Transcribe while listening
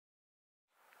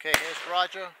Okay, here's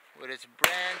Roger with his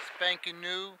brand spanking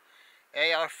new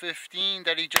AR15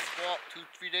 that he just bought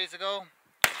 2-3 days ago.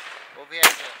 Over here at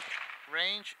the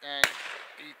range, and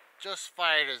he just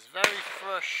fired his very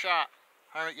first shot,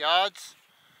 100 yards.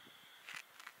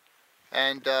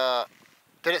 And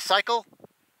did it cycle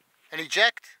and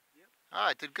eject? Yep.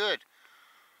 Alright, did good.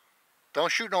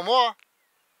 Don't shoot no more.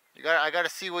 I gotta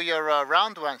see where your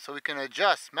round went so we can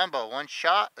adjust. Remember, one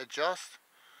shot, adjust.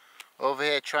 Over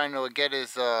here trying to get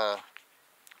his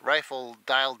rifle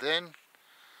dialed in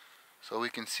so we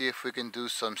can see if we can do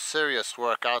some serious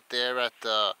work out there at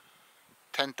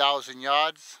 10,000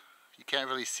 yards. You can't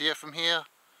really see it from here,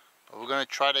 but we're gonna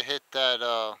try to hit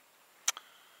that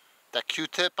that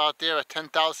Q-tip out there at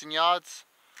 10,000 yards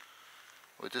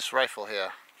with this rifle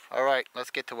here. All right, let's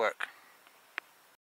get to work.